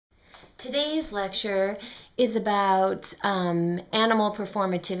Today's lecture is about animal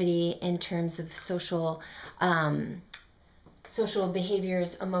performativity in terms of social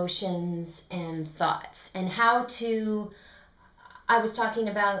behaviors, emotions, and thoughts, and how to. I was talking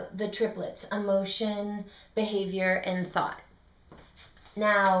about the triplets: emotion, behavior, and thought.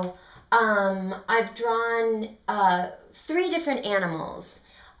 Now, I've drawn 3 different animals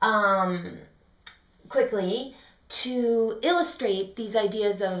quickly to illustrate these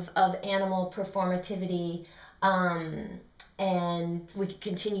ideas of animal performativity, and we could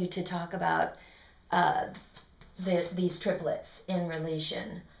continue to talk about these triplets in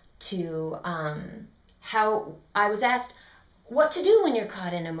relation to how I was asked what to do when you're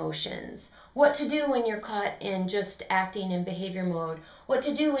caught in emotions, what to do when you're caught in just acting in behavior mode, what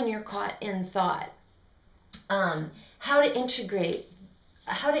to do when you're caught in thought, how to integrate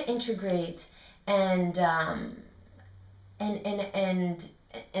and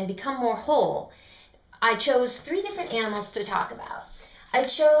and become more whole. I chose 3 different animals to talk about. I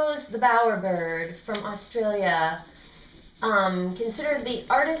chose the bowerbird from Australia, considered the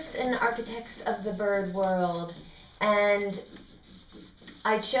artists and architects of the bird world, and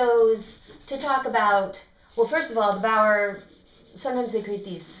I chose to talk about, well, first of all, the bower, sometimes they create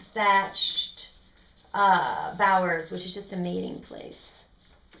these thatched bowers, which is just a mating place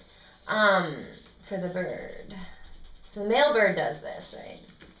for the bird. So the male bird does this, right?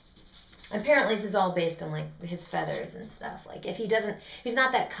 Apparently this is all based on like his feathers and stuff. Like if he's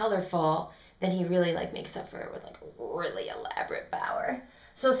not that colorful, then he really like makes up for it with like a really elaborate bower.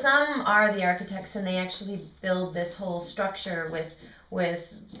 So some are the architects and they actually build this whole structure with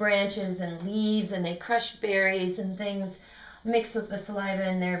branches and leaves, and they crush berries and things mixed with the saliva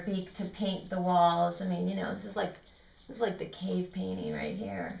in their beak to paint the walls. I mean, you know, this is like the cave painting right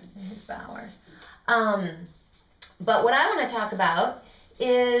here in his bower. But what I want to talk about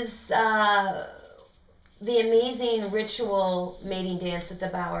is the amazing ritual mating dance that the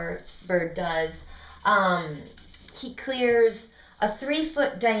bowerbird does. He clears a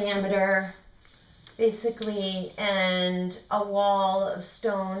 3-foot diameter, basically, and a wall of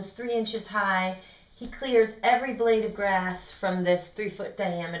stones 3 inches high. He clears every blade of grass from this 3-foot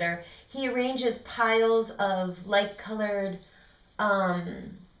diameter. He arranges piles of light-colored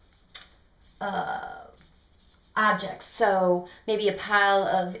objects. So maybe a pile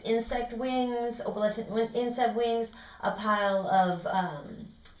of insect wings, opalescent insect wings, a pile of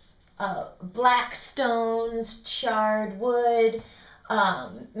black stones, charred wood,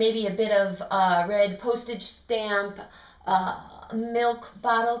 maybe a bit of red postage stamp, milk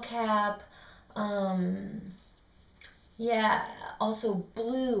bottle cap, yeah, also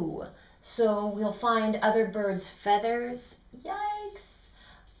blue. So we'll find other birds' feathers. Yikes.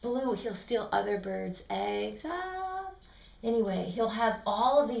 Blue, he'll steal other birds' eggs. Anyway, he'll have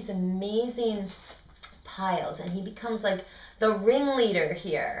all of these amazing piles, and he becomes like the ringleader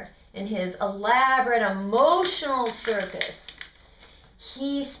here in his elaborate emotional circus.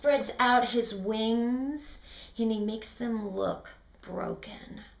 He spreads out his wings, and he makes them look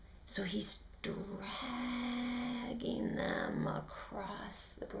broken. So he's dragging them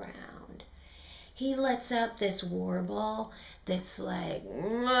across the ground. He lets out this warble that's like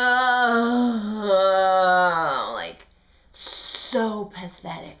so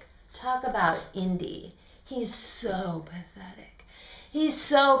pathetic. Talk about indie. He's so pathetic. He's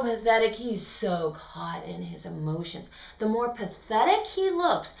so pathetic. He's so caught in his emotions. The more pathetic he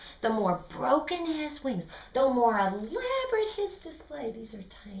looks, the more broken his wings, the more elaborate his display. These are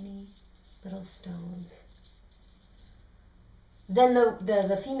tiny little stones. Then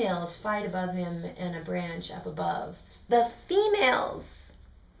the females fight above him in a branch up above. The females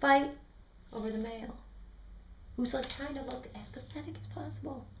fight over the male, who's like trying to look as pathetic as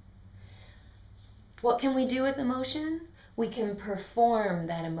possible. What can we do with emotion? We can perform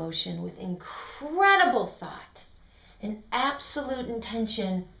that emotion with incredible thought and absolute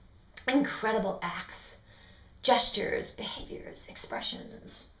intention, incredible acts, gestures, behaviors,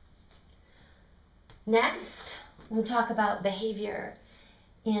 expressions. Next, we'll talk about behavior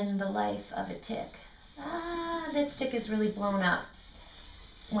in the life of a tick. This tick is really blown up.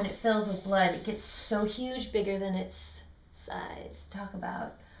 When it fills with blood, it gets so huge, bigger than its size. Talk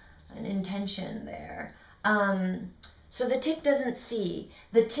about an intention there. So the tick doesn't see.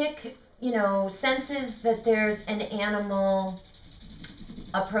 The tick, senses that there's an animal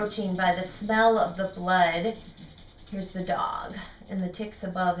approaching by the smell of the blood. Here's the dog, and the tick's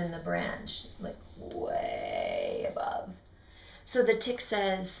above in the branch, like way above. So the tick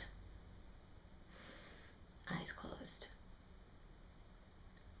says, eyes closed,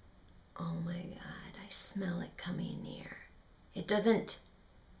 "Oh my God, I smell it coming near." It doesn't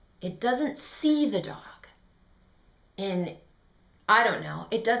It doesn't see the dog. And I don't know,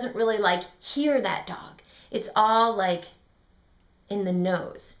 it doesn't really like hear that dog. It's all like in the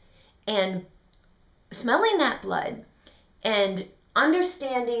nose. And smelling that blood and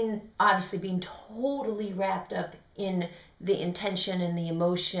understanding, obviously being totally wrapped up in the intention and the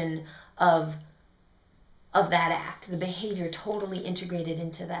emotion of that act, the behavior totally integrated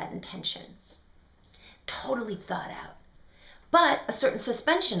into that intention, totally thought out. But a certain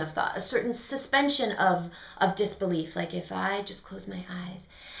suspension of thought, a certain suspension of disbelief. Like if I just close my eyes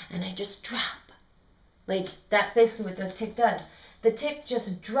and I just drop, like that's basically what the tick does. The tick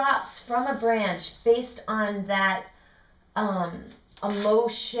just drops from a branch based on that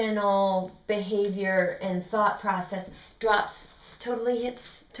emotional behavior and thought process, drops, totally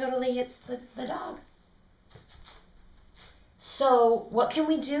hits the dog. So what can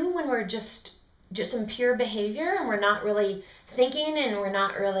we do when we're just in pure behavior and we're not really thinking and we're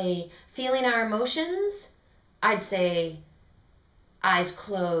not really feeling our emotions? I'd say eyes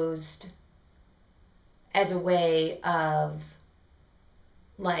closed as a way of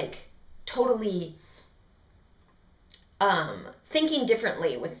like totally thinking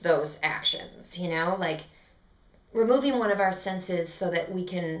differently with those actions, you know, like removing one of our senses so that we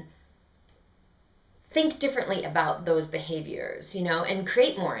can think differently about those behaviors, you know, and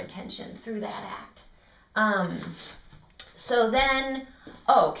create more intention through that act. So then,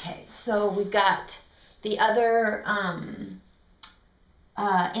 okay, so we've got the other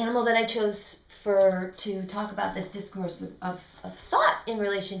animal that I chose to talk about this discourse of thought in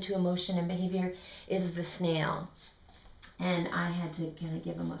relation to emotion and behavior is the snail. And I had to kind of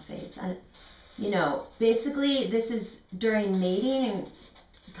give him a face. Basically this is during mating and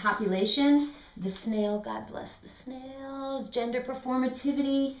copulation. The snail, God bless the snails, gender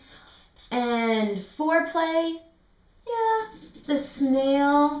performativity and foreplay. Yeah, the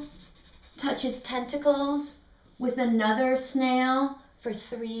snail touches tentacles with another snail for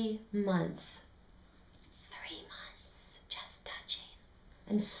 3 months. 3 months, just touching.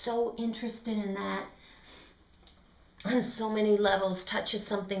 I'm so interested in that. On so many levels, touch is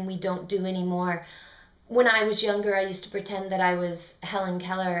something we don't do anymore. When I was younger, I used to pretend that I was Helen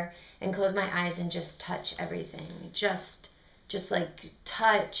Keller and close my eyes and just touch everything. Just like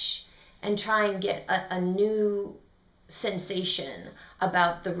touch and try and get a new sensation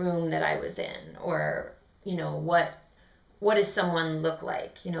about the room that I was in, or, you know, what does someone look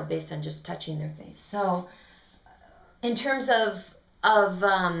like, you know, based on just touching their face. So in terms of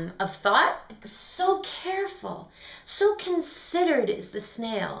thought, so careful, so considered is the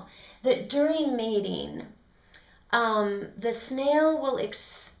snail that during mating, the snail will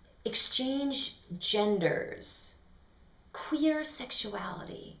exchange genders, queer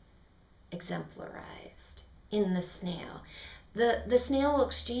sexuality exemplarized in the snail. The snail will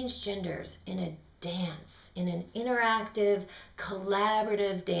exchange genders in a dance, in an interactive,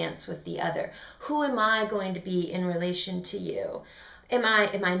 collaborative dance with the other. Who am I going to be in relation to you? Am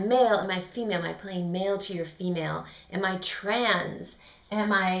I male? Am I female? Am I playing male to your female? Am I trans?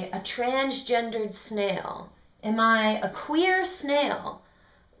 Am I a transgendered snail? Am I a queer snail?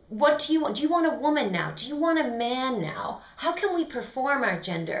 What do you want? Do you want a woman now? Do you want a man now? How can we perform our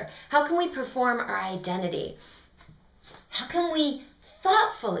gender? How can we perform our identity? How can we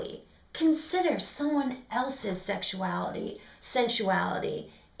thoughtfully consider someone else's sexuality, sensuality,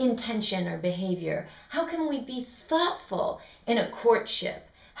 intention, or behavior? How can we be thoughtful in a courtship?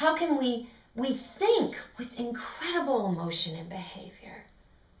 How can we think with incredible emotion and behavior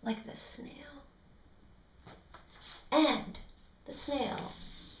like the snail? And the snail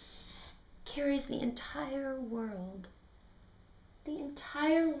carries the entire world. The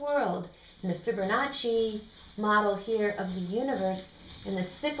entire world in the Fibonacci model here of the universe, in the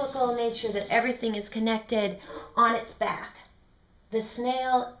cyclical nature that everything is connected on its back. The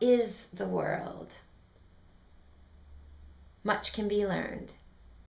snail is the world. Much can be learned.